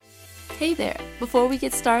Hey there! Before we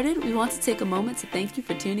get started, we want to take a moment to thank you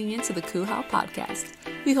for tuning in to the Kuhau podcast.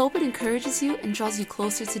 We hope it encourages you and draws you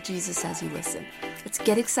closer to Jesus as you listen. Let's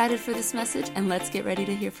get excited for this message and let's get ready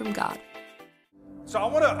to hear from God. So I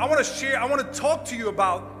want to talk to you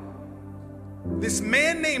about this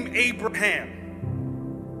man named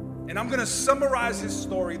Abraham. And I'm going to summarize his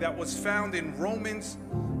story that was found in Romans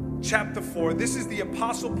chapter 4. This is the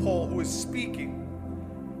Apostle Paul who is speaking.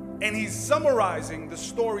 And he's summarizing the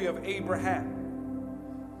story of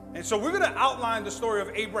Abraham. And so we're going to outline the story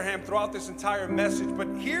of Abraham throughout this entire message. But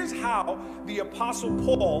here's how the Apostle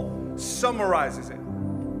Paul summarizes it.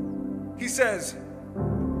 He says,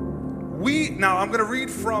 now I'm going to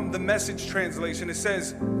read from the Message translation. It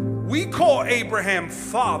says, we call Abraham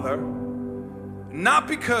father, not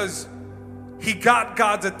because he got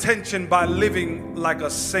God's attention by living like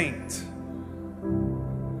a saint,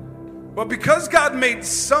 but because God made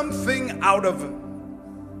something out of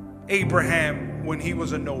Abraham when he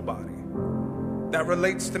was a nobody. That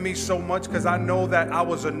relates to me so much because I know that I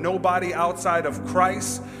was a nobody outside of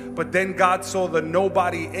Christ, but then God saw the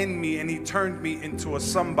nobody in me and he turned me into a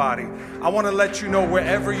somebody. I want to let you know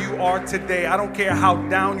wherever you are today, I don't care how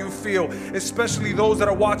down you feel, especially those that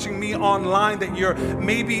are watching me online, that you're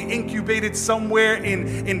maybe incubated somewhere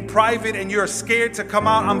in private and you're scared to come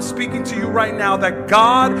out. I'm speaking to you right now that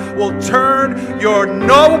God will turn your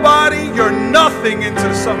nobody, your nothing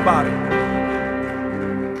into somebody.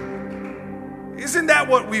 Isn't that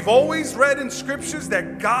what we've always read in scriptures?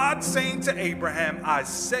 That God saying to Abraham, I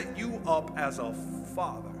set you up as a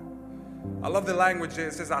father. I love the language there.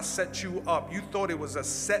 It says, I set you up. You thought it was a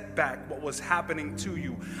setback, what was happening to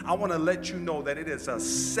you. I want to let you know that it is a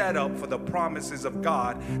setup for the promises of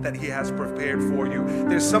God that he has prepared for you.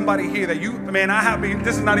 There's somebody here that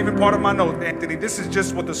this is not even part of my note, Anthony. This is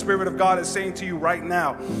just what the Spirit of God is saying to you right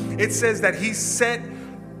now. It says that he set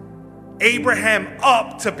Abraham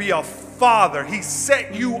up to be a father. He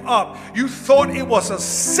set you up. You thought it was a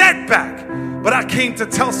setback, but I came to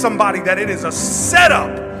tell somebody that it is a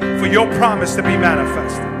setup for your promise to be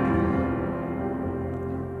manifested.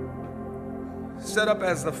 Set up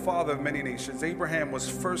as the father of many nations. Abraham was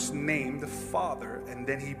first named father, and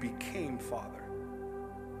then he became father.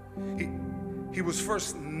 He was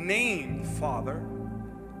first named father,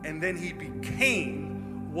 and then he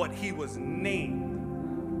became what he was named.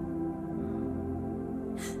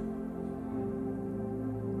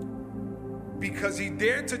 Because he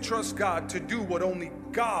dared to trust God to do what only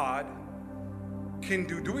God can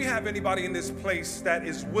do. Do we have anybody in this place that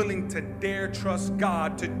is willing to dare trust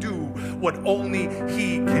God to do what only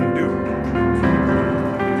he can do?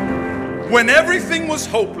 When everything was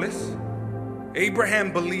hopeless,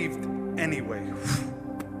 Abraham believed anyway.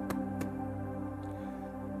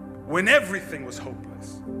 When everything was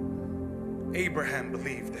hopeless, Abraham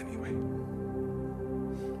believed anyway.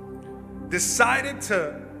 Decided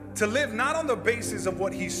to live not on the basis of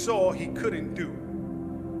what he saw he couldn't do.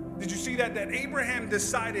 Did you see that? That Abraham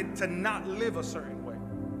decided to not live a certain way.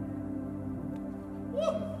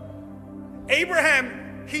 Woo.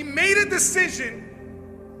 Abraham, he made a decision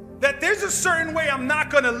that there's a certain way I'm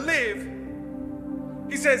not going to live.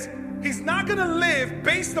 He says he's not going to live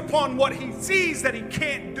based upon what he sees that he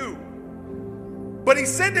can't do. But he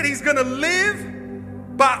said that he's going to live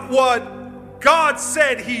by what God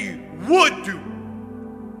said he would do.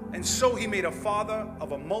 And so he made a father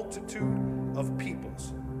of a multitude of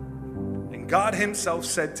peoples. And God himself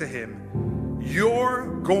said to him,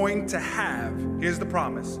 you're going to have, here's the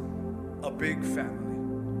promise, a big family.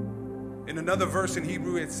 In another verse in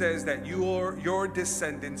Hebrew, it says that your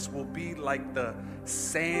descendants will be like the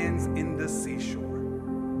sands in the seashore.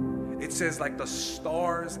 It says like the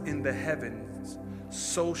stars in the heavens,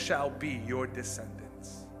 so shall be your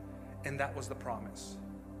descendants. And that was the promise.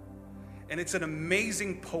 And it's an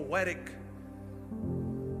amazing poetic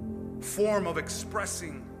form of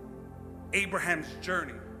expressing Abraham's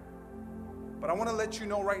journey. But I want to let you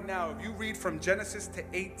know right now, if you read from Genesis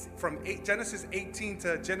 18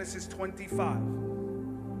 to Genesis 25,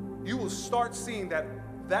 you will start seeing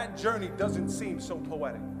that journey doesn't seem so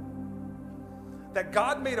poetic. That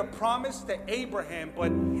God made a promise to Abraham,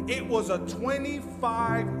 but it was a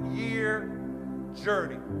 25-year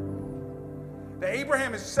journey. That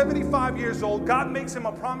Abraham is 75 years old. God makes him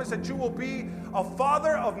a promise that you will be a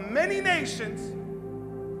father of many nations.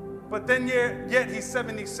 But then yet he's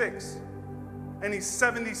 76. And he's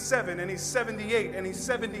 77. And he's 78. And he's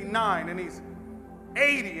 79. And he's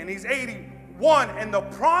 80. And he's 81. And the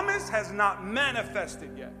promise has not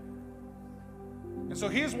manifested yet. And so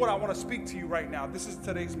here's what I want to speak to you right now. This is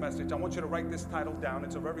today's message. I want you to write this title down.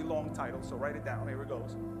 It's a very long title, so write it down. Here it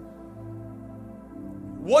goes.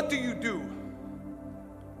 What do you do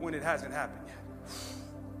when it hasn't happened yet?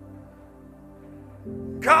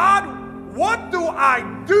 God, what do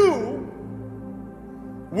I do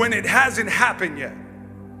when it hasn't happened yet?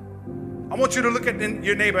 I want you to look at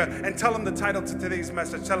your neighbor and tell him the title to today's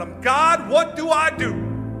message. Tell him, God, what do I do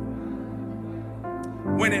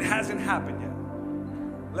when it hasn't happened yet?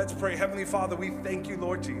 Let's pray. Heavenly Father, we thank you,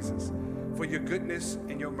 Lord Jesus, for your goodness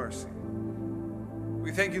and your mercy.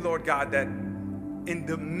 We thank you, Lord God, that in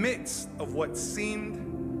the midst of what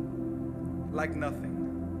seemed like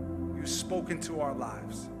nothing, you spoke into our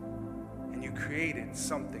lives and you created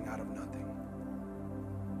something out of nothing.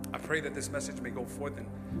 I pray that this message may go forth and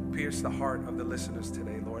pierce the heart of the listeners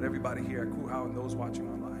today, Lord. Everybody here at Kuhau and those watching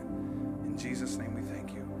online. In Jesus' name we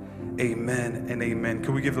thank you. Amen and amen.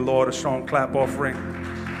 Can we give the Lord a strong clap offering?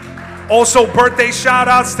 Also, birthday shout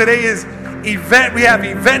outs. Today is Yvette. We have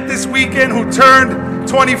Yvette this weekend who turned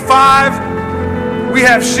 25. We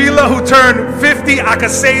have Sheila who turned 50. I can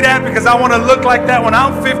say that because I want to look like that when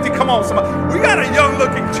I'm 50. Come on, somebody. We got a young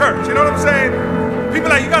looking church. You know what I'm saying? People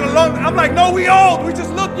are like, you got a long. I'm like, no, we old. We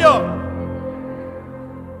just look young.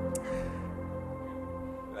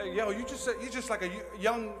 Hey, yo, you just like a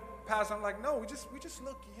young pastor. I'm like, no, we just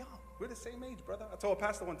look young. We're the same age, brother. I told a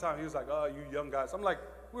pastor one time, he was like, oh, you young guys. I'm like,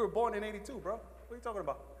 we were born in 82, bro. What are you talking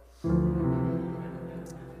about?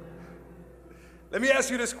 Let me ask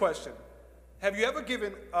you this question. Have you ever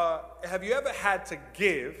had to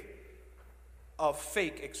give a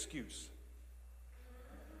fake excuse?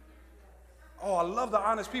 Oh, I love the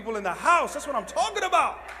honest people in the house. That's what I'm talking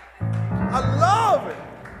about. I love it.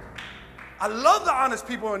 I love the honest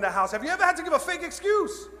people in the house. Have you ever had to give a fake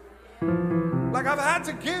excuse? Like, I've had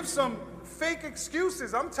to give some fake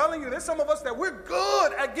excuses. I'm telling you, there's some of us that we're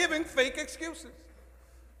good at giving fake excuses.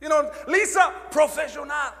 You know, Lisa, professional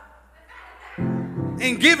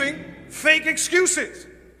in giving fake excuses.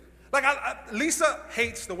 Like, Lisa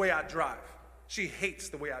hates the way I drive. She hates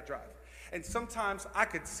the way I drive. And sometimes I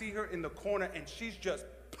could see her in the corner and she's just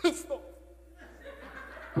pissed off.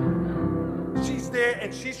 She's there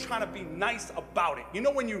and she's trying to be nice about it. You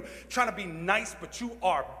know when you're trying to be nice, but you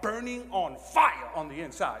are burning on fire on the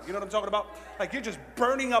inside. You know what I'm talking about? Like you're just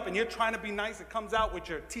burning up and you're trying to be nice. It comes out with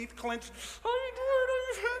your teeth clenched. How you doing?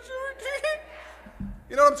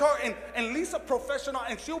 You know what I'm talking? And Lisa, professional,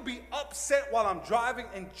 and she'll be upset while I'm driving,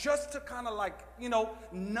 and just to kind of like, you know,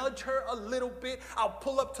 nudge her a little bit, I'll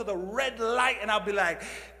pull up to the red light and I'll be like,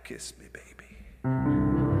 kiss me, baby.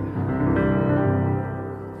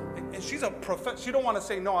 And she's a she don't want to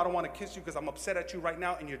say, no, I don't want to kiss you because I'm upset at you right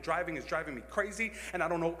now and your driving is driving me crazy and I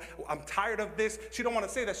don't know, I'm tired of this. She don't want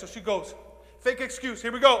to say that, so she goes, fake excuse,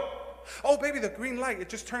 here we go. Oh, baby, the green light. It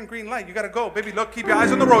just turned green light. You got to go. Baby, look, keep your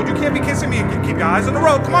eyes on the road. You can't be kissing me. Keep your eyes on the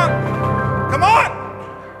road. Come on. Come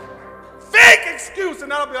on. Fake excuse.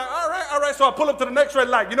 And then I'll be like, all right. So I pull up to the next red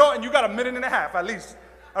light, you know, and you got a minute and a half at least.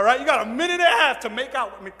 All right? You got a minute and a half to make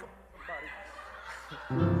out with me.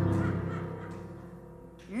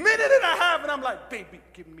 Minute and a half, and I'm like, baby,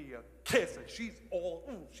 give me a kiss. And she's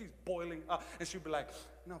she's boiling up. And she'll be like,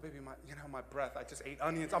 no, baby, my breath. I just ate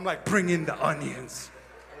onions. I'm like, bring in the onions.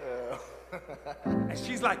 And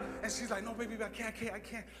she's like, no, baby, I can't,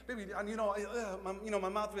 baby, my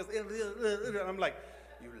mouth feels, and I'm like,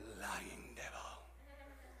 you lying devil.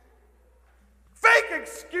 Fake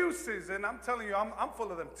excuses, and I'm telling you, I'm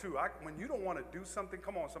full of them too. When you don't want to do something,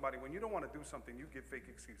 come on, somebody, when you don't want to do something, you give fake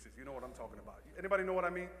excuses. You know what I'm talking about. Anybody know what I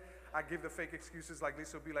mean? I give the fake excuses. Like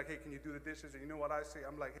Lisa will be like, hey, can you do the dishes? And you know what I say?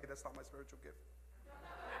 I'm like, hey, that's not my spiritual gift.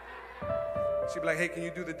 She'd be like, hey, can you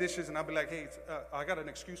do the dishes? And I'll be like, hey, I got an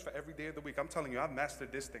excuse for every day of the week. I'm telling you, I've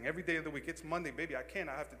mastered this thing. Every day of the week. It's Monday, baby. I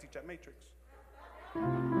have to teach at Matrix.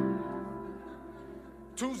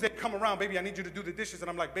 Tuesday come around, baby, I need you to do the dishes. And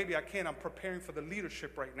I'm like, baby, I can't. I'm preparing for the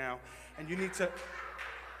leadership right now. And you need to.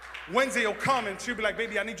 Wednesday will come and she'll be like,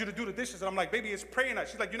 baby, I need you to do the dishes. And I'm like, baby, it's prayer night.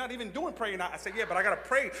 She's like, you're not even doing prayer night. I said, yeah, but I got to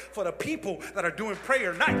pray for the people that are doing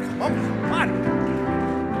prayer night. Come on.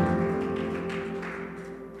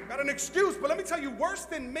 Got an excuse, but let me tell you, worse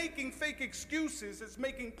than making fake excuses is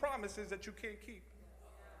making promises that you can't keep.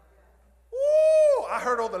 Ooh, I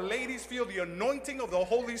heard all the ladies feel the anointing of the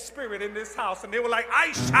Holy Spirit in this house, and they were like,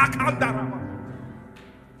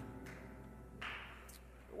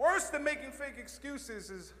 worse than making fake excuses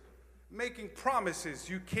is making promises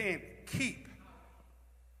you can't keep.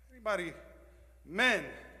 Anybody, men,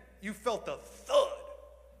 you felt the thud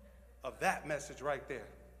of that message right there.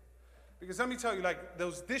 Because let me tell you, like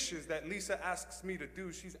those dishes that Lisa asks me to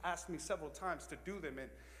do, she's asked me several times to do them,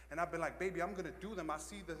 and I've been like, baby, I'm gonna do them. I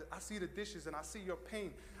see the dishes and I see your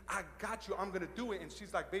pain. I got you, I'm gonna do it. And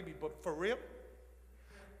she's like, baby, but for real?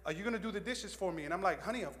 are you going to do the dishes for me? And I'm like,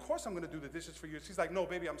 honey, of course I'm going to do the dishes for you. She's like, no,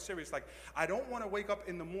 baby, I'm serious. Like, I don't want to wake up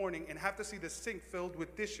in the morning and have to see the sink filled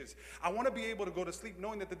with dishes. I want to be able to go to sleep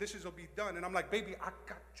knowing that the dishes will be done. And I'm like, baby, I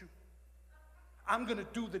got you. I'm going to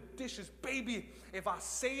do the dishes. Baby, if I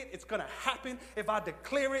say it, it's going to happen. If I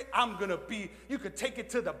declare it, I'm going to be, you could take it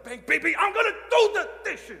to the bank. Baby, I'm going to do the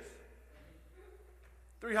dishes.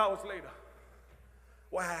 3 hours later,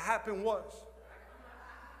 what had happened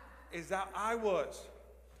is that I was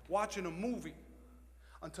watching a movie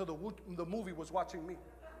until the movie was watching me.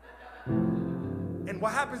 And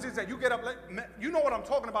what happens is that you get up, you know what I'm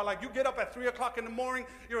talking about, like you get up at 3 o'clock in the morning,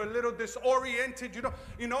 you're a little disoriented,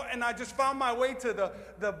 you know, and I just found my way to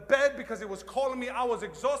the bed because it was calling me. I was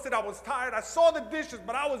exhausted, I was tired. I saw the dishes,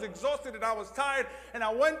 but I was exhausted and I was tired, and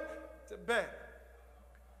I went to bed.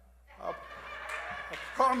 I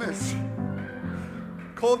promise.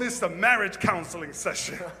 Call this the marriage counseling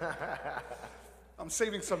session. I'm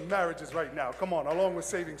saving some marriages right now. Come on, along with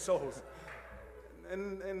saving souls.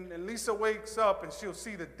 And Lisa wakes up and she'll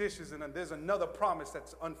see the dishes, and then there's another promise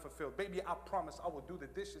that's unfulfilled. Baby, I promise I will do the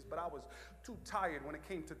dishes, but I was too tired when it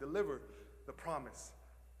came to deliver the promise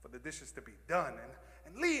for the dishes to be done.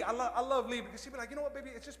 And Lee, I love Lee, because she'd be like, you know what,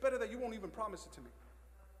 baby, it's just better that you won't even promise it to me.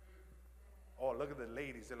 Oh, look at the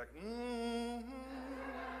ladies. They're like,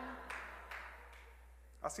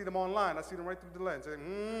 I see them online. I see them right through the lens. They're like,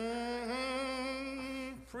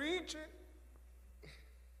 preach it.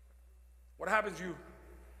 What happens to you?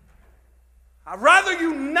 I'd rather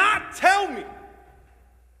you not tell me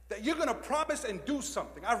that you're going to promise and do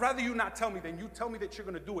something. I'd rather you not tell me than you tell me that you're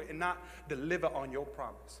going to do it and not deliver on your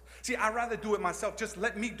promise. See, I'd rather do it myself. Just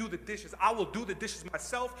let me do the dishes. I will do the dishes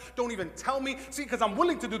myself. Don't even tell me. See, because I'm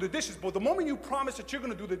willing to do the dishes, but the moment you promise that you're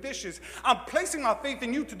going to do the dishes, I'm placing my faith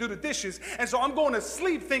in you to do the dishes, and so I'm going to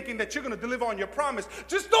sleep thinking that you're going to deliver on your promise.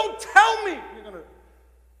 Just don't tell me you're going to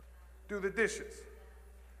do the dishes.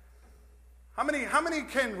 How many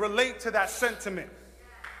can relate to that sentiment?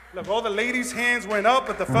 Look, all the ladies' hands went up,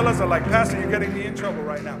 but the fellas are like, Pastor, you're getting me in trouble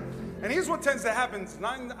right now. And here's what tends to happen.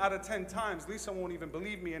 9 out of 10 times, Lisa won't even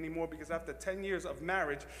believe me anymore, because after 10 years of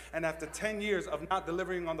marriage and after 10 years of not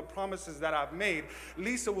delivering on the promises that I've made,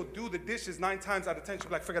 Lisa will do the dishes 9 times out of 10. She'll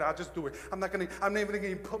be like, forget it, I'll just do it. I'm never going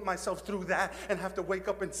to put myself through that and have to wake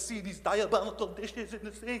up and see these diabolical dishes in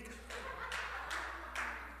the sink.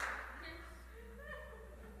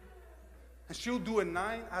 And she'll do it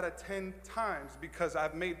 9 out of 10 times because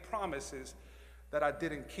I've made promises that I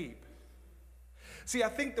didn't keep. See, I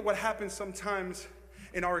think that what happens sometimes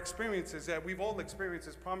in our experiences is that we've all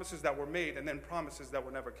experienced promises that were made and then promises that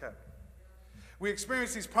were never kept. We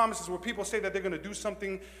experience these promises where people say that they're going to do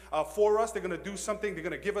something for us, they're going to do something, they're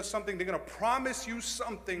going to give us something, they're going to promise you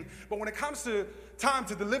something, but when it comes to time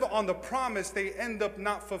to deliver on the promise, they end up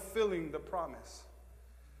not fulfilling the promise.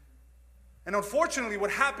 And unfortunately, what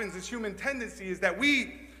happens is human tendency is that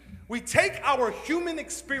we take our human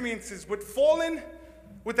experiences with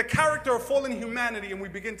the character of fallen humanity, and we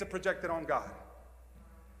begin to project it on God.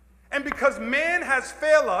 And because man has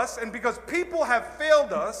failed us, and because people have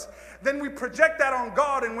failed us, then we project that on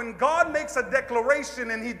God. And when God makes a declaration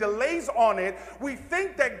and he delays on it, we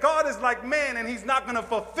think that God is like man and he's not going to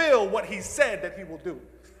fulfill what he said that he will do.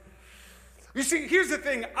 You see, here's the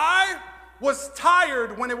thing. I was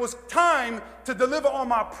tired when it was time to deliver on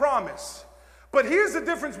my promise. But here's the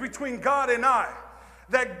difference between God and I.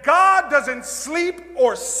 That God doesn't sleep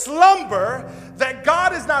or slumber, that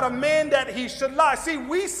God is not a man that he should lie. See,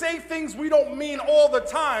 we say things we don't mean all the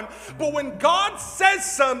time, but when God says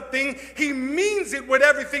something, he means it with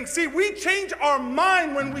everything. See, we change our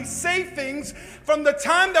mind when we say things from the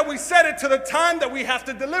time that we said it to the time that we have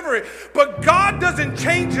to deliver it. But God doesn't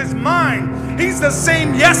change his mind. He's the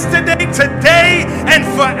same yesterday, today, and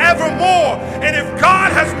forevermore. And if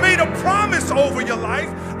God has made a promise over your life,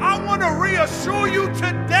 I want to reassure you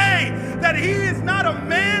today that he is not a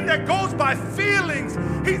man that goes by feelings.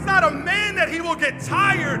 He's not a man that he will get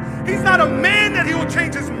tired. He's not a man that he will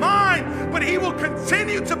change his mind, but he will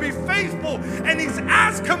continue to be faithful. And he's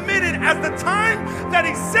as committed as the time that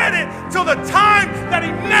he said it till the time that he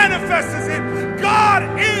manifests it.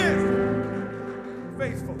 God is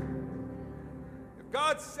faithful. If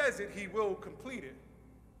God says it, he will complete it.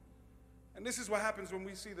 And this is what happens when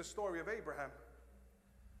we see the story of Abraham.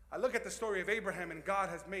 I look at the story of Abraham, and God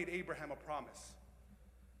has made Abraham a promise.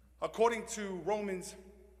 According to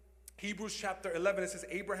Hebrews chapter 11, it says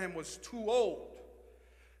Abraham was too old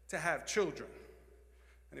to have children.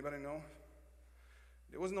 Anybody know?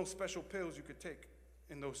 There was no special pills you could take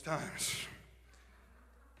in those times.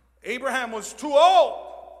 Abraham was too old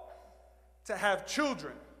to have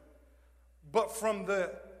children. But from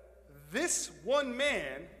the this one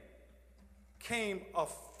man came a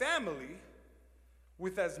family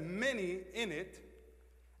with as many in it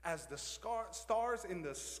as the stars in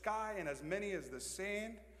the sky and as many as the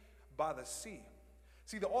sand by the sea.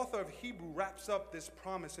 See, the author of Hebrew wraps up this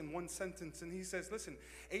promise in one sentence, and he says, listen,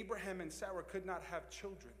 Abraham and Sarah could not have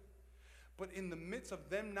children. But in the midst of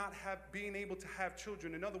them not being able to have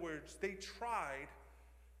children, in other words, they tried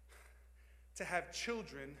to have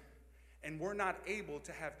children and were not able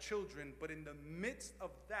to have children. But in the midst of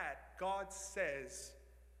that, God says,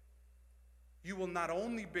 you will not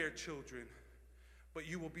only bear children, but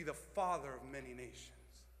you will be the father of many nations.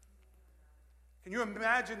 Can you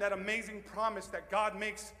imagine that amazing promise that God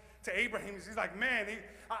makes to Abraham? He's like, man,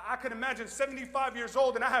 I could imagine 75 years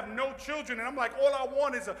old and I have no children, and I'm like, all I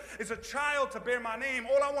want is a child to bear my name.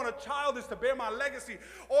 All I want a child is to bear my legacy.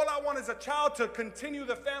 All I want is a child to continue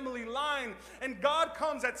the family line. And God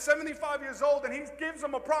comes at 75 years old and he gives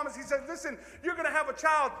him a promise. He says, listen, you're going to have a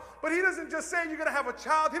child. But he doesn't just say you're going to have a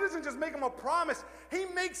child. He doesn't just make him a promise. He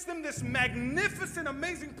makes them this magnificent,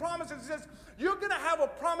 amazing promise. And he says, you're going to have a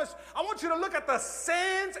promise. I want you to look at the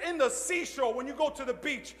sands in the seashore when you go to the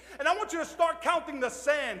beach. And I want you to start counting the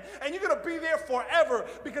sand. And you're going to be there forever,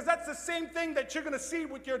 because that's the same thing that you're going to see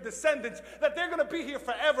with your descendants, that they're going to be here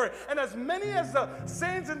forever. And as many as the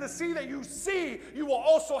sands in the sea that you see, you will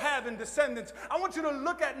also have in descendants. I want you to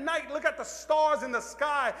look at night, look at the stars in the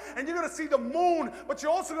sky, and you're going to see the moon, but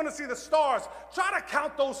you're also going to see the stars. Try to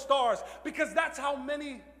count those stars, because that's how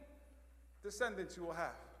many descendants you will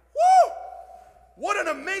have. Woo! What an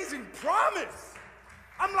amazing promise.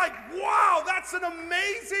 I'm like, wow, that's an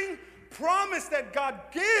amazing promise that God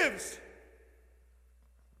gives.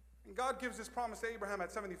 And God gives this promise to Abraham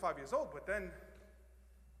at 75 years old, but then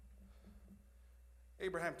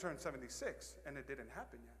Abraham turned 76 and it didn't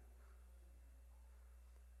happen yet.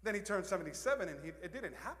 Then he turned 77 and it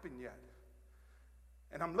didn't happen yet.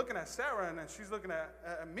 And I'm looking at Sarah and she's looking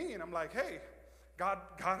at me, and I'm like, hey, God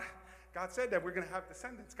said that we're going to have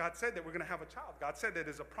descendants. God said that we're going to have a child. God said that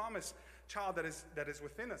there's a promised child that is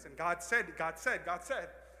within us. And God said.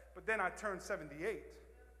 But then I turned 78.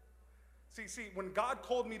 See, when God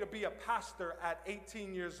called me to be a pastor at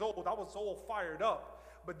 18 years old, I was all fired up.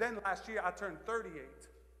 But then last year I turned 38.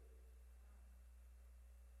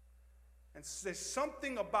 And there's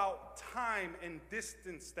something about time and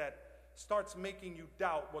distance that starts making you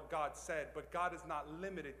doubt what God said. But God is not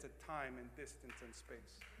limited to time and distance and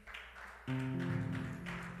space.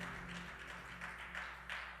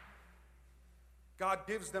 God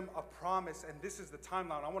gives them a promise, and this is the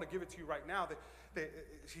timeline. I want to give it to you right now. That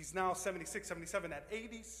he's now 76, 77. At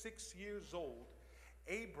 86 years old,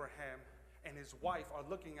 Abraham and his wife are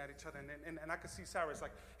looking at each other, and I can see Sarah's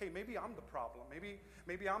like, hey, maybe I'm the problem.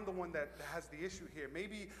 Maybe I'm the one that has the issue here.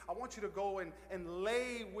 Maybe I want you to go and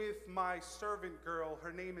lay with my servant girl.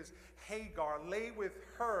 Her name is Hagar. Lay with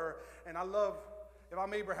her. And I love, if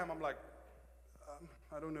I'm Abraham, I'm like,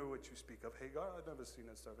 I don't know what you speak of, Hagar. I've never seen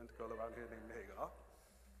a servant girl around here named Hagar.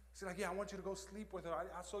 She's like, yeah, I want you to go sleep with her.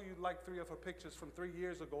 I saw you like 3 of her pictures from 3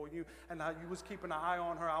 years ago, and you was keeping an eye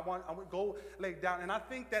on her. I would go lay down. And I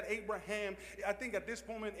think that at this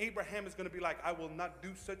moment, Abraham is going to be like, I will not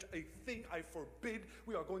do such a thing. I forbid.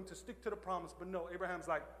 We are going to stick to the promise. But no, Abraham's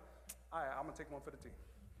like, all right, I'm going to take one for the team.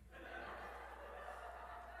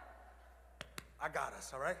 I got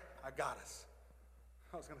us, all right? I got us.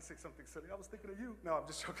 I was going to say something silly. I was thinking of you. No, I'm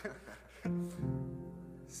just joking.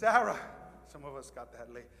 Sarah. Some of us got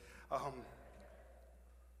that late. So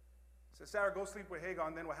Sarah goes sleep with Hagar,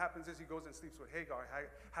 and then what happens is he goes and sleeps with Hagar,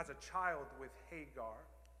 has a child with Hagar.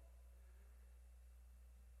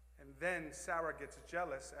 And then Sarah gets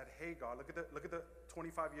jealous at Hagar. Look at the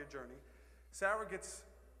 25-year journey. Sarah gets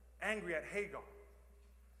angry at Hagar.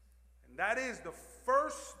 And that is the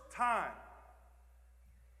first time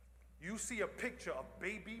you see a picture of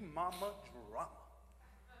baby mama drama.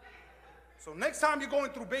 So next time you're going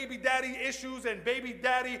through baby daddy issues and baby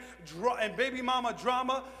daddy and baby mama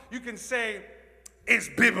drama, you can say, it's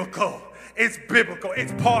biblical. It's biblical.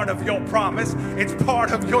 It's part of your promise. It's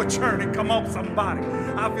part of your journey. Come on, somebody.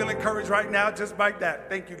 I feel encouraged right now just like that.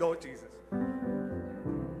 Thank you, Lord Jesus.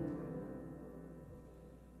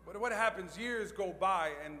 But what happens, years go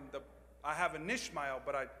by and I have an Ishmael,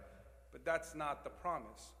 but that's not the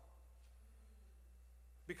promise.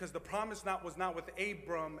 Because the promise was not with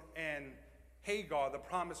Abram and Hagar. The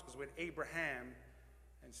promise was with Abraham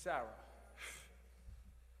and Sarah.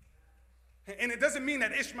 And it doesn't mean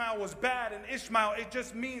that Ishmael was bad and Ishmael. It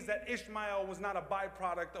just means that Ishmael was not a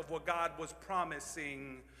byproduct of what God was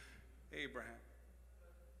promising Abraham.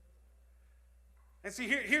 And see,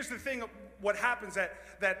 here's the thing, what happens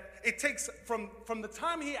that it takes from the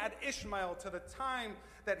time he had Ishmael to the time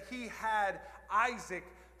that he had Isaac,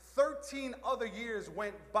 13 other years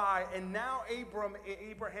went by, and now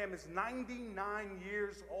Abraham is 99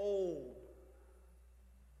 years old.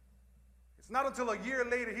 It's not until a year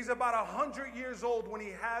later, he's about 100 years old when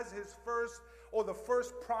he has his the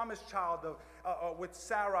first promised child with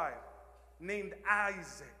Sarai, named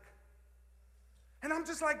Isaac. And I'm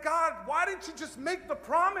just like, God, why didn't you just make the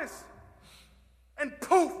promise? And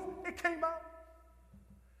poof, it came out.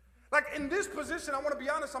 Like in this position, I want to be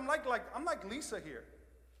honest, I'm like Lisa here.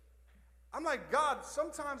 I'm like, God,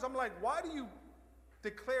 sometimes I'm like, why do you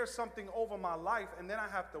declare something over my life and then I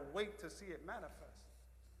have to wait to see it manifest?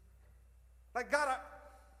 Like, God,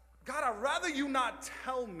 I'd rather you not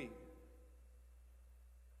tell me.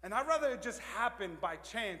 And I'd rather it just happen by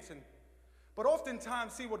chance. But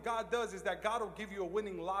oftentimes, see, what God does is that God will give you a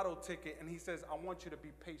winning lotto ticket and he says, I want you to be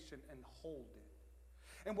patient and hold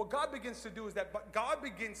it. And what God begins to do is that God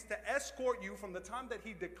begins to escort you from the time that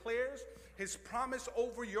he declares his promise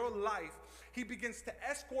over your life. He begins to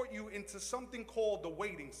escort you into something called the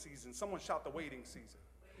waiting season. Someone shout the waiting season.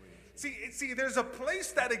 See, there's a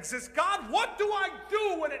place that exists. God, what do I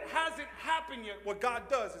do when it hasn't happened yet? What God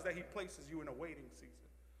does is that he places you in a waiting season.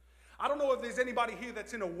 I don't know if there's anybody here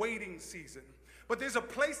that's in a waiting season, but there's a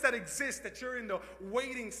place that exists that you're in the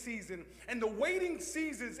waiting season. And the waiting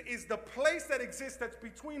season is the place that exists that's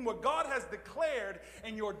between what God has declared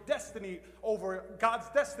and your destiny God's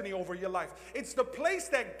destiny over your life. It's the place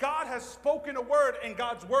that God has spoken a word and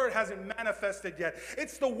God's word hasn't manifested yet.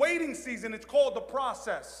 It's the waiting season. It's called the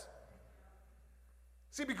process.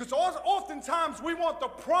 See, because oftentimes we want the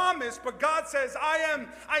promise, but God says, I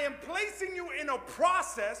am placing you in a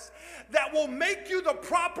process that will make you the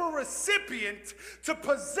proper recipient to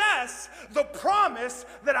possess the promise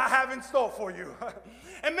that I have in store for you.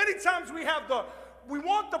 And many times we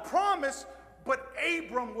want the promise, but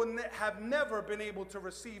Abram would have never been able to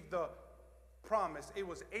receive the promise. It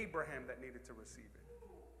was Abraham that needed to receive it.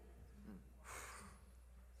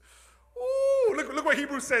 Ooh, look what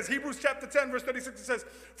Hebrews says. Hebrews chapter 10, verse 36, it says,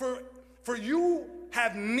 For you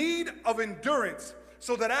have need of endurance,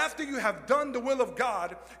 so that after you have done the will of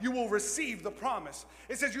God, you will receive the promise.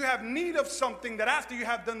 It says you have need of something that after you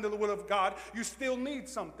have done the will of God, you still need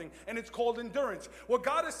something, and it's called endurance. What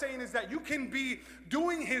God is saying is that you can be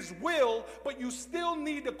doing his will, but you still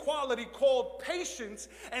need a quality called patience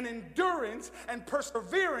and endurance and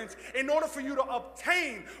perseverance in order for you to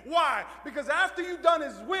obtain. Why? Because after you've done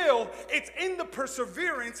his will, it's in the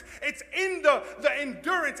perseverance, it's in the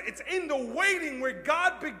endurance, it's in the waiting where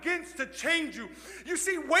God begins to change you. You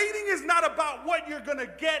see, waiting is not about what you're going to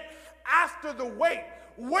get after the wait.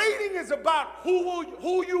 Waiting is about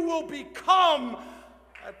who you will become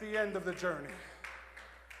at the end of the journey.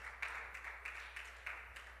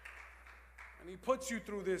 And he puts you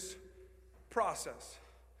through this process.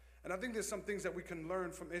 And I think there's some things that we can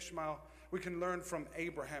learn from Ishmael, we can learn from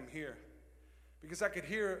Abraham here. Because I could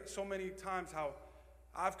hear so many times how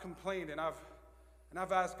I've complained and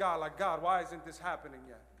I've asked God, like, God, why isn't this happening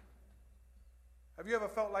yet? Have you ever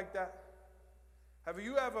felt like that? Have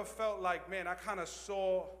you ever felt like, man, I kind of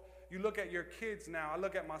saw, you look at your kids now, I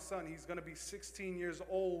look at my son, he's going to be 16 years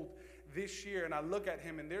old this year, and I look at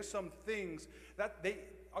him, and there's some things that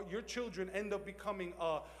your children end up becoming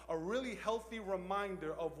a really healthy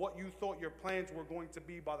reminder of what you thought your plans were going to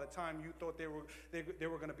be by the time you thought they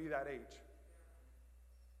were going to be that age.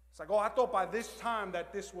 It's like, oh, I thought by this time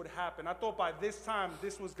that this would happen. I thought by this time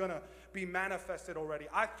this was going to be manifested already.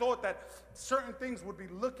 I thought that certain things would be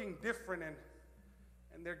looking different, and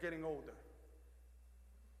they're getting older.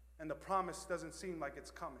 And the promise doesn't seem like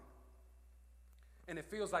it's coming. And it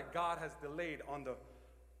feels like God has delayed on the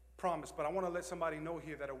promise. But I want to let somebody know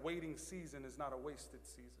here that a waiting season is not a wasted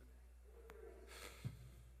season.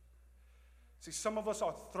 See, some of us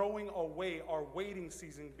are throwing away our waiting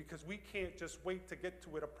season because we can't just wait to get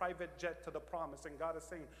to it, a private jet to the promise. And God is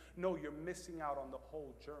saying, no, you're missing out on the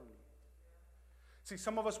whole journey. See,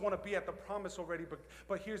 some of us want to be at the promise already,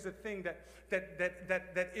 but here's the thing,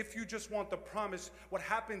 that if you just want the promise, what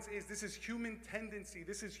happens is this is human tendency,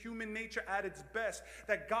 this is human nature at its best,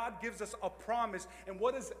 that God gives us a promise, and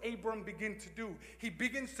what does Abram begin to do? He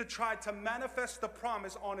begins to try to manifest the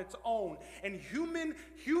promise on its own, and human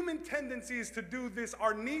tendency is to do this.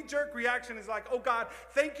 Our knee-jerk reaction is like, oh God,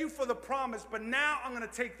 thank you for the promise, but now I'm going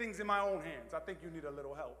to take things in my own hands. I think you need a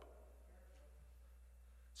little help.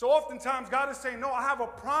 So oftentimes God is saying, no, I have a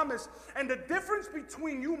promise. And the difference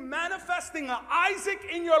between you manifesting an Isaac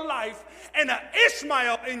in your life and an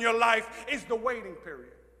Ishmael in your life is the waiting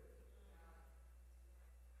period.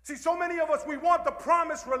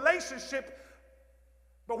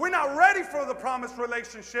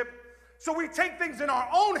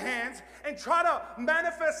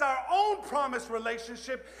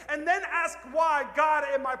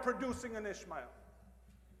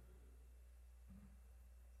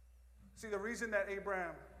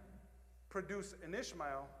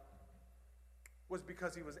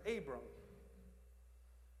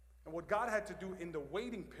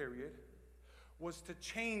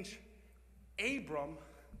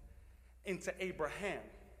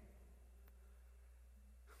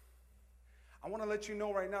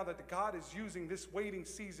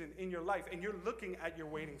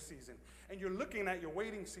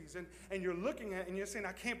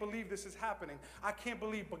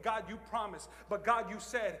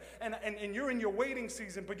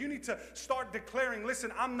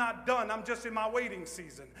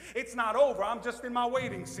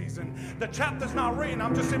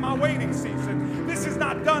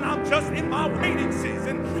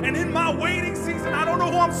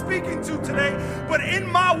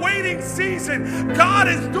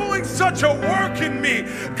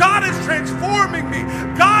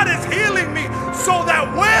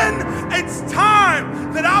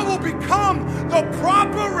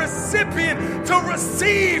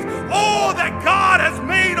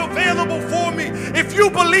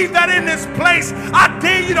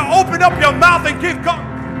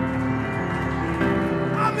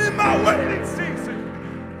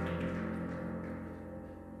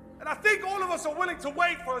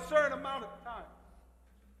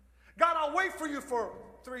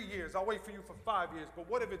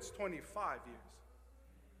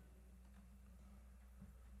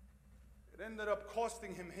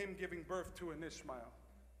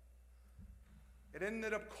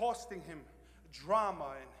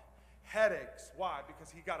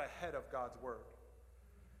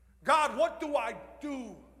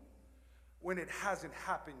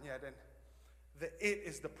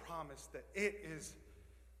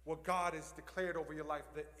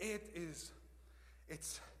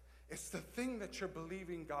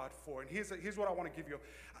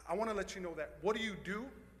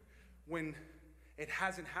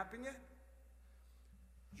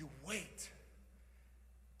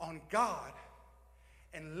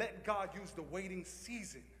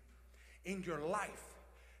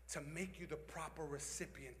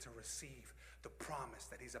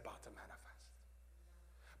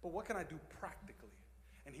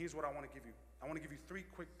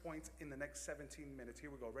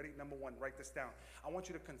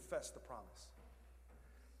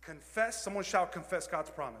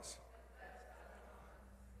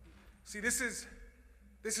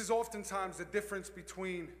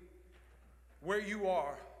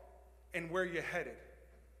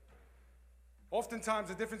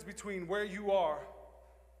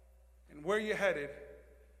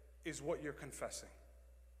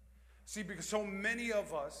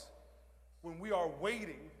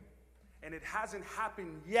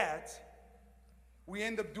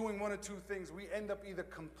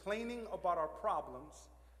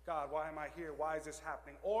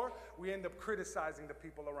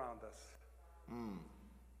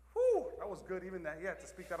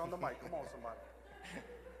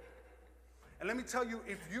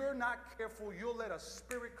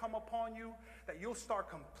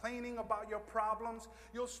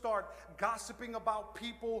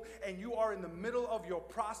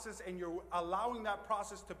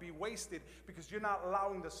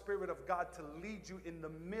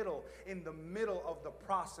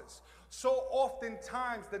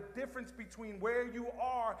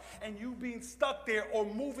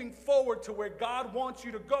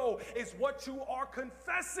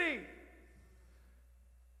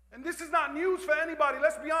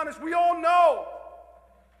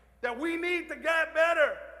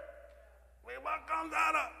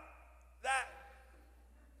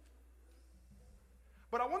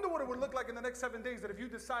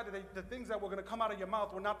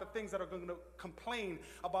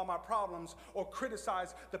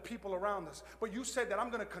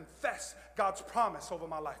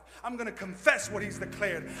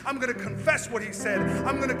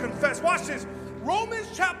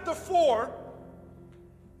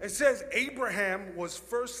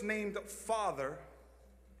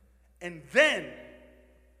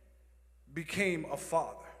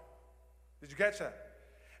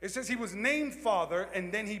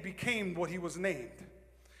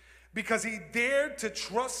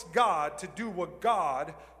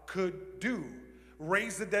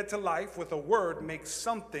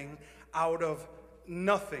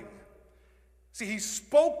 See, he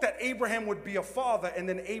spoke that Abraham would be a father, and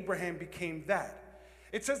then Abraham became that.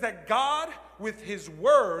 It says that God, with his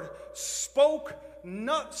word, spoke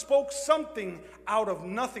something out of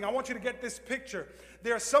nothing. I want you to get this picture.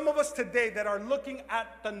 There are some of us today that are looking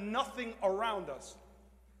at the nothing around us.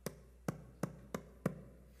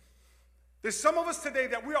 There's some of us today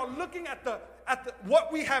that we are looking at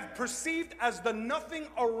what we have perceived as the nothing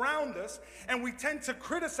around us, and we tend to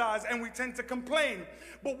criticize and we tend to complain.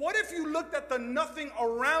 But what if you looked at the nothing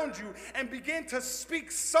around you and began to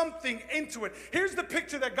speak something into it? Here's the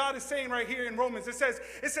picture that God is saying right here in Romans. It says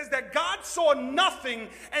that God saw nothing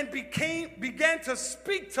and began to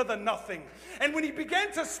speak to the nothing. And when he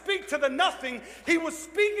began to speak to the nothing, he was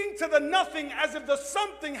speaking to the nothing as if the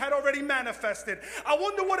something had already manifested. I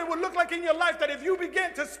wonder what it would look like in your life that if you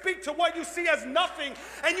began to speak to what you see as nothing,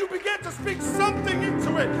 and you began to speak something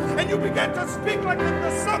into it, and you began to speak like if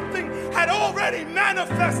the something had already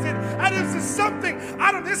manifested, and this is something.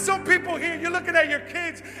 There's some people here, you're looking at your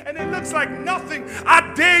kids, and it looks like nothing.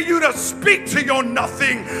 I dare you to speak to your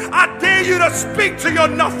nothing. I dare you to speak to your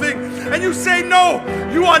nothing. And you say, no,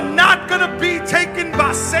 you are not going to be taken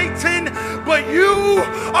by Satan, but you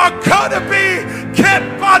are going to be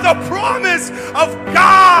kept by the promise of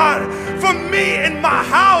God. For me and my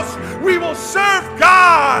house, we will serve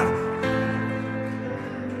God.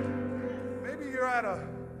 Maybe you're at a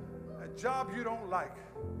job you don't like,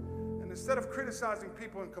 and instead of criticizing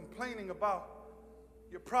people and complaining about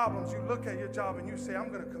your problems, you look at your job and you say, I'm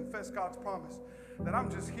going to confess God's promise that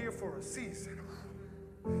I'm just here for a season.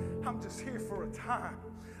 I'm just here for a time.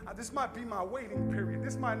 This might be my waiting period.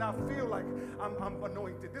 This might not feel like I'm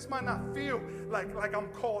anointed. This might not feel like I'm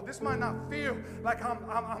called. This might not feel like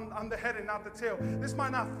I'm the head and not the tail. This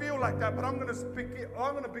might not feel like that, but I'm going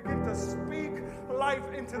to begin to speak life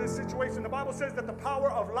into this situation. The Bible says that the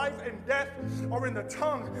power of life and death are in the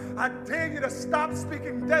tongue. I dare you to stop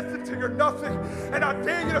speaking death into your nothing, and I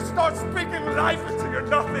dare you to start speaking life into your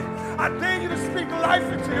nothing. I dare you to speak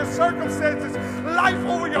life into your circumstances, life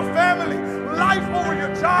over your family, life over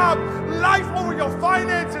your job, life over your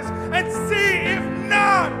finances, and see if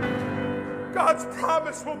not, God's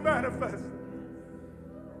promise will manifest.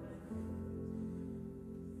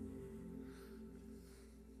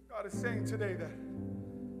 God is saying today that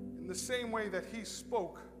in the same way that he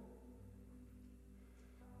spoke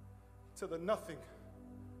to the nothing,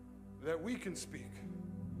 that we can speak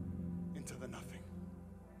into the nothing.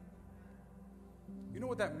 You know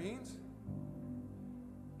what that means?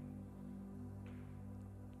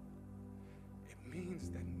 It means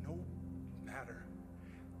that no matter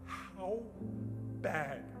how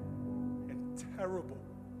bad and terrible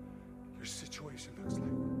your situation looks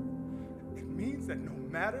like, it means that no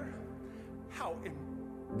matter how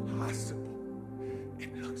impossible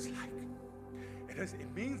it looks like,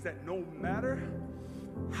 it means that no matter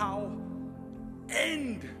how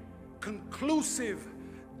conclusive,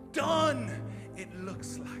 done it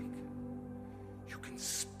looks like, you can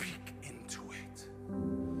speak into it.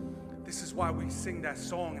 This is why we sing that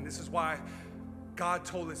song, and this is why God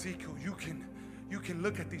told Ezekiel, you can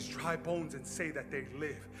look at these dry bones and say that they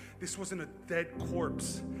live. This wasn't a dead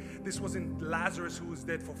corpse. This wasn't Lazarus who was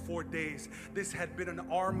dead for 4 days. This had been an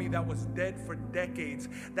army that was dead for decades,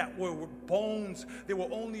 that were bones. They were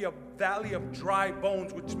only a valley of dry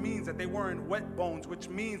bones, which means that they weren't wet bones, which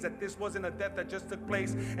means that this wasn't a death that just took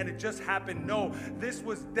place and it just happened. No, this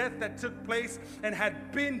was death that took place and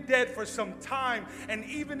had been dead for some time. And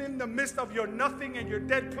even in the midst of your nothing and your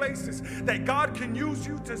dead places, that God can use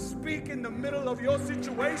you to speak in the middle of your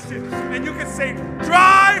situation, and you can say,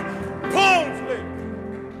 dry bones live.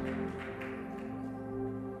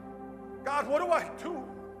 God, what do I do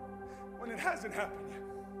when it hasn't happened yet?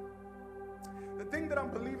 The thing that I'm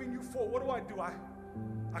believing you for, what do?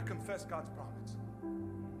 I confess God's promise.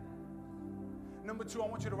 Number 2, I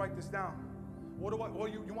want you to write this down. You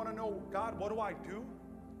want to know, God, what do I do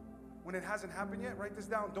when it hasn't happened yet? Write this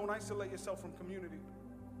down. Don't isolate yourself from community.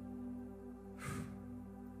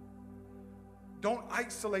 Don't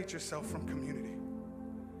isolate yourself from community.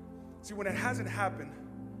 See, when it hasn't happened,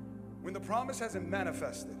 when the promise hasn't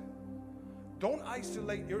manifested, don't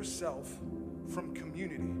isolate yourself from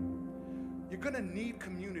community. You're going to need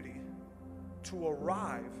community to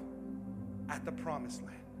arrive at the promised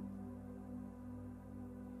land.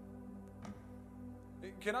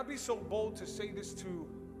 Can I be so bold to say this to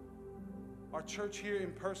our church here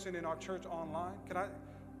in person and our church online?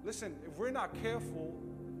 Listen, if we're not careful,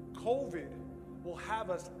 COVID will have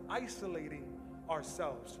us isolating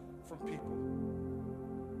ourselves from people.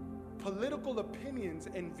 Political opinions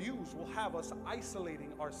and views will have us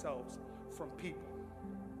isolating ourselves from people.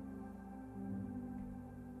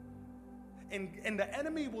 And the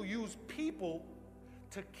enemy will use people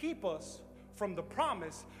to keep us from the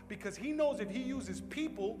promise, because he knows if he uses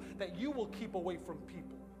people, that you will keep away from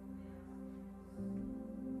people.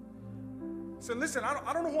 So listen,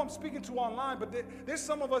 I don't know who I'm speaking to online, but there's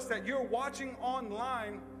some of us that you're watching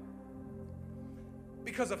online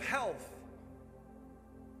because of health.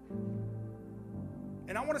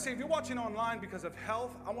 And I want to say, if you're watching online because of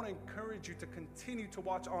health, I want to encourage you to continue to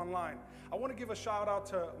watch online. I want to give a shout out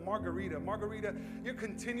to Margarita. Margarita, you're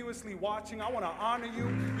continuously watching. I want to honor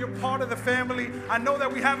you. You're part of the family. I know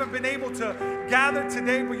that we haven't been able to gather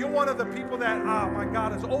today, but you're one of the people that, my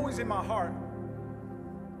God, is always in my heart.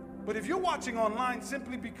 But if you're watching online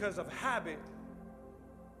simply because of habit,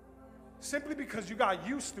 simply because you got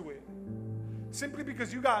used to it, simply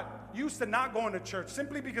because you got used to not going to church,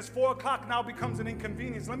 simply because 4 o'clock now becomes an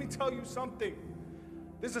inconvenience, let me tell you something.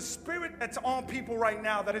 There's a spirit that's on people right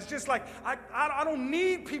now that is just like, I don't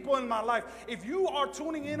need people in my life. If you are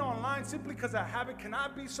tuning in online simply because of habit, can I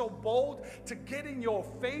be so bold to get in your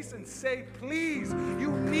face and say, please,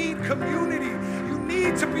 you need community. You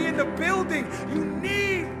need to be in the building.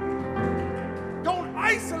 Don't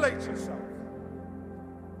isolate yourself.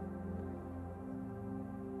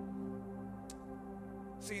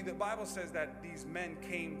 See, the Bible says that these men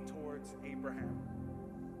came towards Abraham.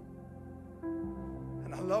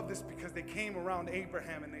 And I love this because they came around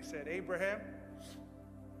Abraham and they said, Abraham,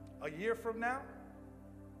 a year from now,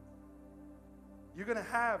 you're going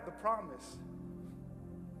to have the promise.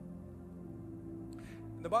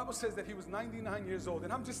 And the Bible says that he was 99 years old.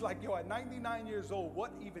 And I'm just like, at 99 years old,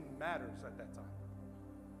 what even matters at that time?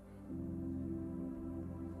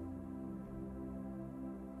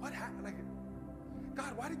 What happened?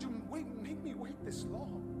 God, why did you make me wait this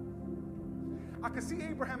long? I could see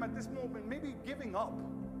Abraham at this moment maybe giving up.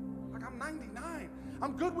 Like, I'm 99.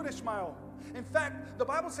 I'm good with Ishmael. In fact, the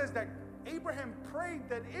Bible says that Abraham prayed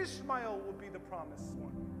that Ishmael would be the promised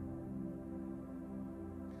one.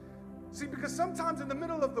 See, because sometimes in the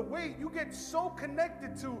middle of the wait, you get so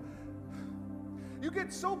connected to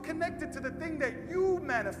the thing that you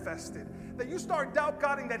manifested, that you start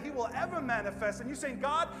doubting that he will ever manifest. And you're saying,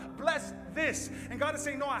 God, bless this. And God is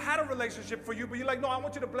saying, no, I had a relationship for you. But you're like, no, I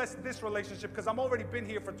want you to bless this relationship because I'm already been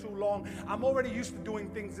here for too long. I'm already used to doing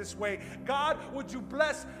things this way. God, would you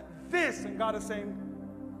bless this? And God is saying,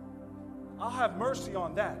 I'll have mercy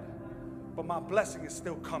on that, but my blessing is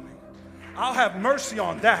still coming. I'll have mercy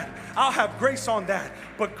on that. I'll have grace on that.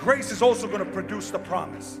 But grace is also going to produce the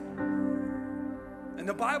promise. And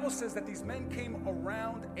the Bible says that these men came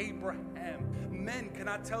around Abraham. Men, can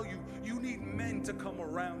I tell you, you need men to come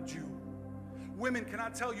around you. Women, can I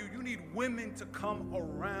tell you, you need women to come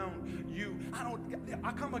around you.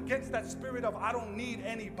 I come against that spirit of I don't need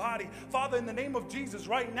anybody. Father, in the name of Jesus,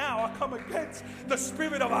 right now, I come against the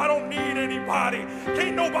spirit of I don't need anybody.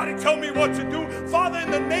 Can't nobody tell me what to do. Father, in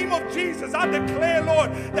the name of Jesus, I declare,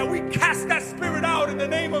 Lord, that we cast that spirit out in the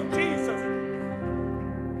name of Jesus.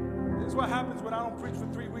 This is what happens when I don't preach for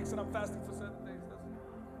 3 weeks and I'm fasting for 7 days.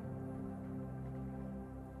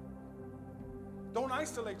 Don't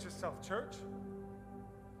isolate yourself, church.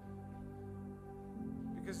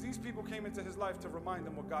 Because these people came into his life to remind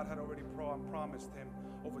him what God had already promised him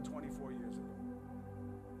over 24 years ago.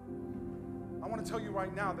 I want to tell you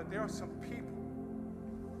right now that there are some people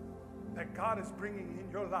that God is bringing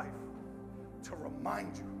in your life to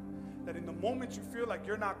remind you that in the moment you feel like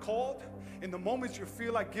you're not called, in the moments you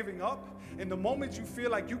feel like giving up, in the moments you feel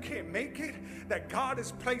like you can't make it, that God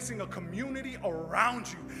is placing a community around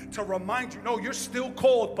you to remind you, no, you're still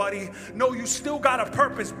called, buddy. No, you still got a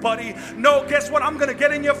purpose, buddy. No, guess what? I'm going to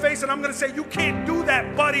get in your face and I'm going to say, you can't do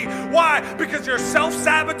that, buddy. Why? Because you're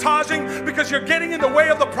self-sabotaging, because you're getting in the way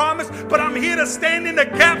of the promise. But I'm here to stand in the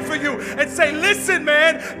gap for you and say, listen,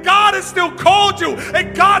 man, God has still called you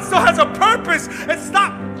and God still has a purpose. And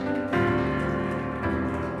stop.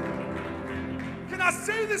 I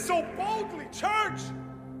say this so boldly, church.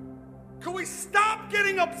 Can we stop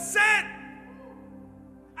getting upset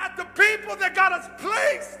at the people that God has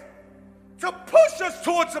placed to push us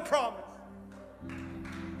towards the promise?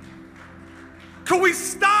 Can we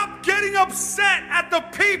stop getting upset at the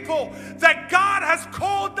people that God has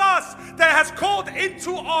called us, that has called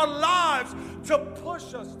into our lives to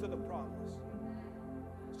push us to the promise?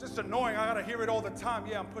 It's just annoying. I got to hear it all the time.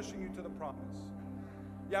 Yeah, I'm pushing you to the promise.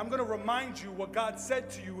 Yeah, I'm going to remind you what God said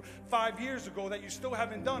to you 5 years ago that you still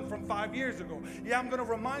haven't done from 5 years ago. Yeah, I'm going to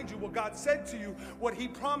remind you what God said to you, what he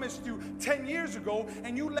promised you 10 years ago,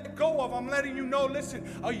 and you let go of. I'm letting you know, listen,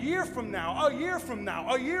 a year from now, a year from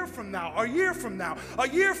now, a year from now, a year from now, a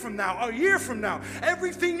year from now, a year from now,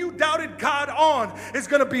 everything you doubted God on is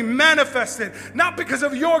going to be manifested, not because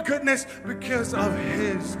of your goodness, because of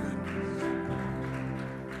his goodness.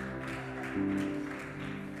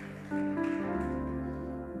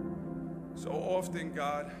 So often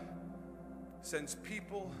God sends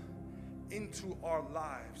people into our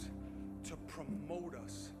lives to promote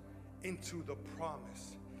us into the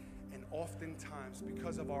promise. And oftentimes,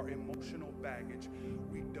 because of our emotional baggage,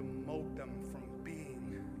 we demote them from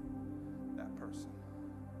being that person.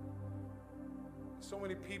 So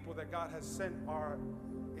many people that God has sent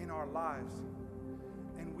in our lives,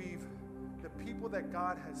 and the people that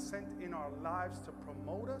God has sent in our lives to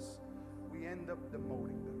promote us, we end up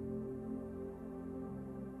demoting them.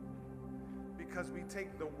 Because we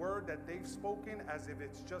take the word that they've spoken as if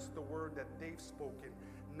it's just the word that they've spoken,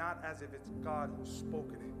 not as if it's God who's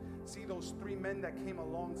spoken it. See, those 3 men that came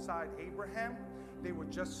alongside Abraham, they were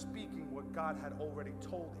just speaking what God had already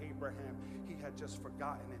told Abraham. He had just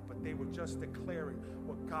forgotten it, but they were just declaring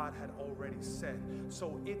what God had already said.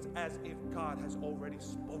 So it's as if God has already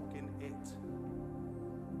spoken it.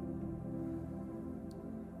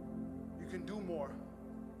 You can do more.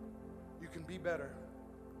 You can be better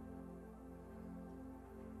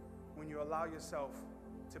when you allow yourself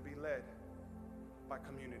to be led by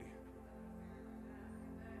community.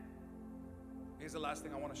 Here's the last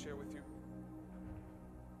thing I want to share with you.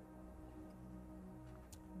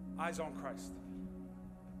 Eyes on Christ.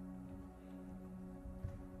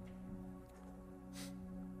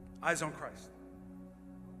 Eyes on Christ.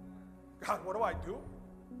 God, what do I do?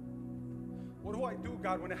 What do I do,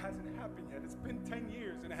 God, when it hasn't happened yet? It's been 10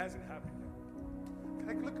 years and it hasn't happened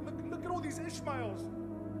yet. Look at all these Ishmaels.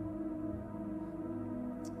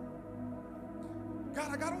 God,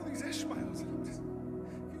 I got all these Ishmaels.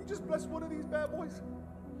 Can you just bless one of these bad boys?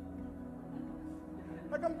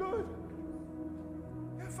 Like I'm good.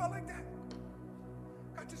 Yeah, it felt like that.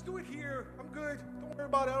 God, just do it here. I'm good. Don't worry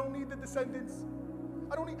about it. I don't need the descendants.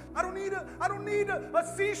 I don't need a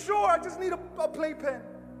seashore. I just need a playpen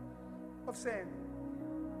of sand.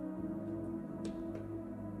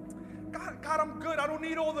 God, I'm good. I don't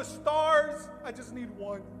need all the stars. I just need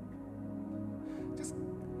one.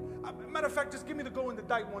 Matter of fact, just give me the glow in the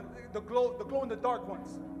dark one, the glow in the dark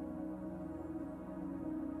ones.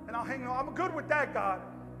 And I'll hang on. I'm good with that, God.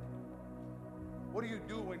 What do you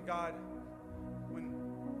do when God,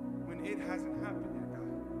 when it hasn't happened yet, God?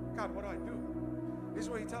 God, what do I do? This is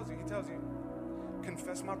what he tells you. He tells you,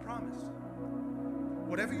 confess my promise.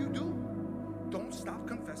 Whatever you do, don't stop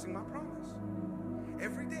confessing my promise.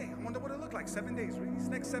 Every day. I wonder what it looked like. 7 days. These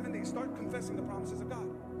next 7 days, start confessing the promises of God.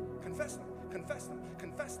 Confess them. Confess them.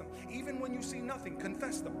 Confess them. Even when you see nothing,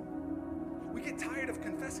 confess them. We get tired of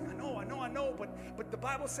confessing. I know, but the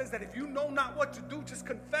Bible says that if you know not what to do, just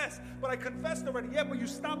confess. But I confessed already. Yeah, but you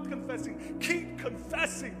stopped confessing. Keep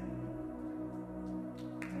confessing.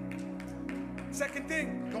 Second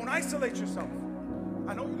thing, don't isolate yourself.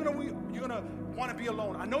 I know you're gonna want to be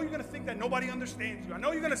alone. I know you're gonna think that nobody understands you. I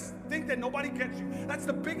know you're gonna think that nobody gets you. That's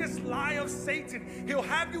the biggest lie of Satan. He'll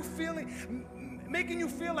have you making you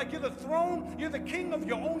feel like you're the throne, you're the king of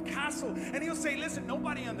your own castle. And he'll say, listen,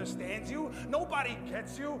 nobody understands you. Nobody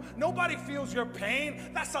gets you. Nobody feels your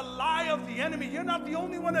pain. That's a lie of the enemy. You're not the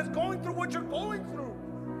only one that's going through what you're going through.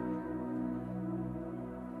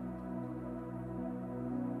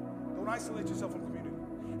 Don't isolate yourself from community.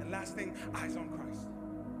 And last thing, eyes on Christ.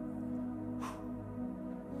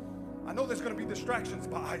 I know there's going to be distractions,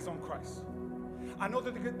 but eyes on Christ. I know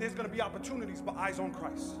that there's going to be opportunities, but eyes on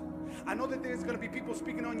Christ. I know that there's going to be people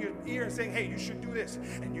speaking on your ear and saying, hey, you should do this,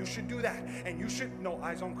 and you should do that, and you should... No,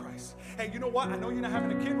 eyes on Christ. Hey, you know what? I know you're not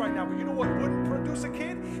having a kid right now, but you know what wouldn't produce a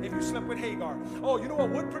kid? If you slept with Hagar. Oh, you know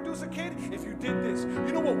what would produce a kid? If you did this.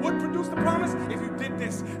 You know what would produce the promise? If you did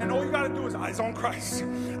this. And all you got to do is eyes on Christ.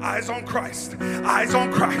 Eyes on Christ. Eyes on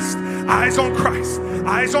Christ. Eyes on Christ.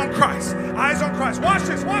 Eyes on Christ. Eyes on Christ. Watch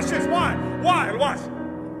this. Watch this. Why? Watch.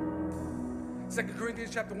 2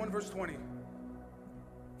 Corinthians chapter 1, verse 20.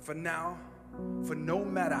 For no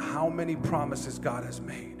matter how many promises God has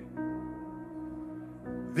made,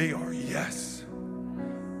 they are yes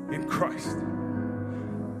in Christ.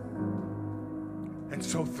 And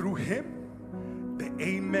so through him, the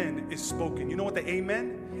amen is spoken. You know what the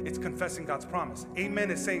amen? It's confessing God's promise. Amen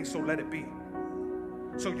is saying, so let it be.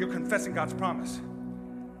 So you're confessing God's promise.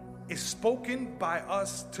 is spoken by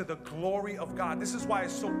us to the glory of God. This is why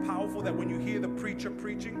it's so powerful that when you hear the preacher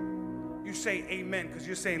preaching, you say amen, because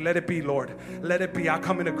you're saying, let it be, Lord. Let it be. I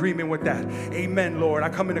come in agreement with that. Amen, Lord. I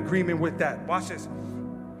come in agreement with that. Watch this.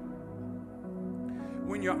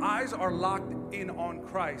 When your eyes are locked in on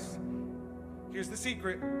Christ, here's the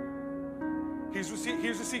secret. Here's the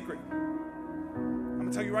secret. I'm going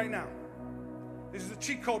to tell you right now. This is a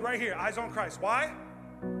cheat code right here. Eyes on Christ. Why?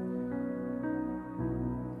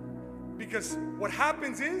 Because what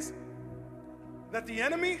happens is that the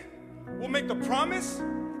enemy will make the promise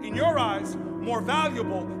in your eyes more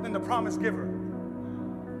valuable than the promise giver.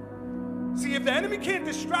 See, if the enemy can't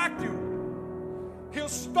distract you, he'll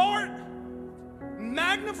start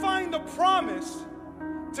magnifying the promise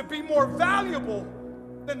to be more valuable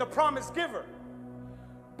than the promise giver.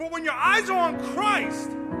 But when your eyes are on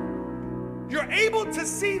Christ, you're able to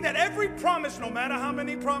see that every promise, no matter how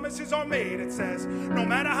many promises are made, it says, no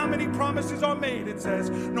matter how many promises are made, it says,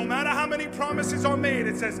 no matter how many promises are made,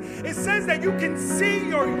 it says that you can see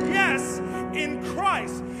your yes in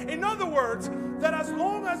Christ. In other words, that as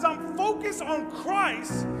long as I'm focused on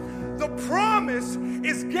Christ, the promise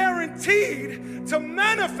is guaranteed to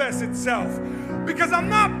manifest itself. Because I'm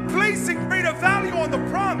not placing greater value on the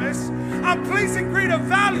promise, I'm placing greater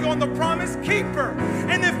value on the promise keeper.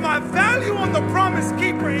 And if my value on the promise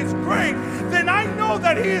keeper is great, then I know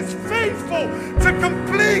that he is faithful to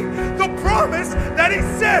complete the promise that he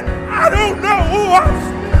said. I don't know who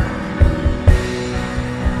I'm.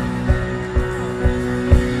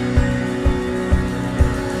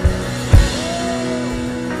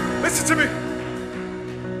 Listen to me.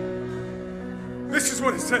 This is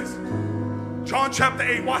what it says. John chapter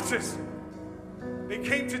 8, watch this. They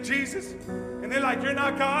came to Jesus and they're like, you're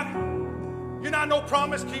not God. You're not no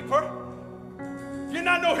promise keeper. You're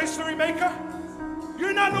not no history maker.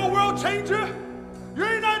 You're not no world changer. You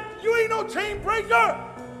ain't no chain breaker.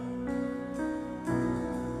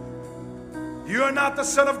 You are not the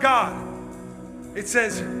Son of God. It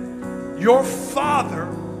says, your father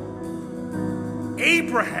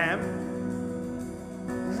Abraham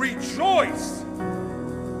rejoiced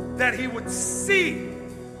that he would see,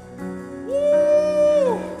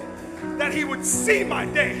 that he would see my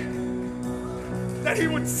day, that he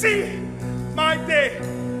would see my day,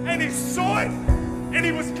 and he saw it, and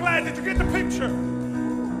he was glad. Did you get the picture?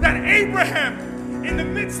 That Abraham, in the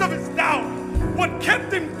midst of his doubt, what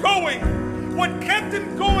kept him going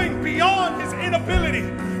beyond his inability,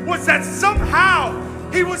 was that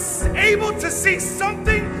somehow he was able to see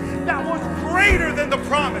something that was greater than the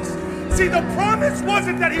promise. See, the promise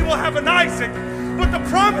wasn't that he will have an Isaac, but the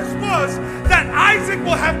promise was that Isaac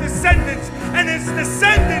will have descendants, and his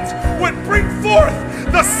descendants would bring forth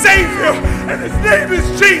the Savior, and his name is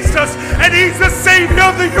Jesus, and he's the Savior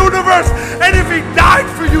of the universe. And if he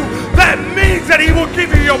died for you, that means that he will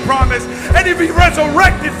give you your promise. And if he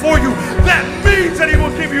resurrected for you, that means that he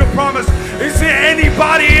will give you a promise. Is there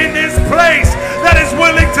anybody in this place that is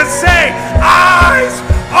willing to say, eyes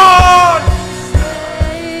on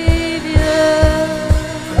Savior?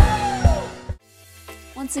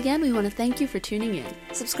 Once again, we want to thank you for tuning in.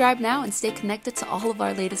 Subscribe now and stay connected to all of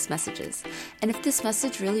our latest messages. And if this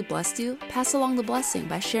message really blessed you, pass along the blessing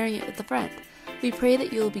by sharing it with a friend. We pray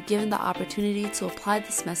that you will be given the opportunity to apply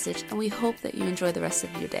this message, and we hope that you enjoy the rest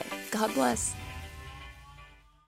of your day. God bless.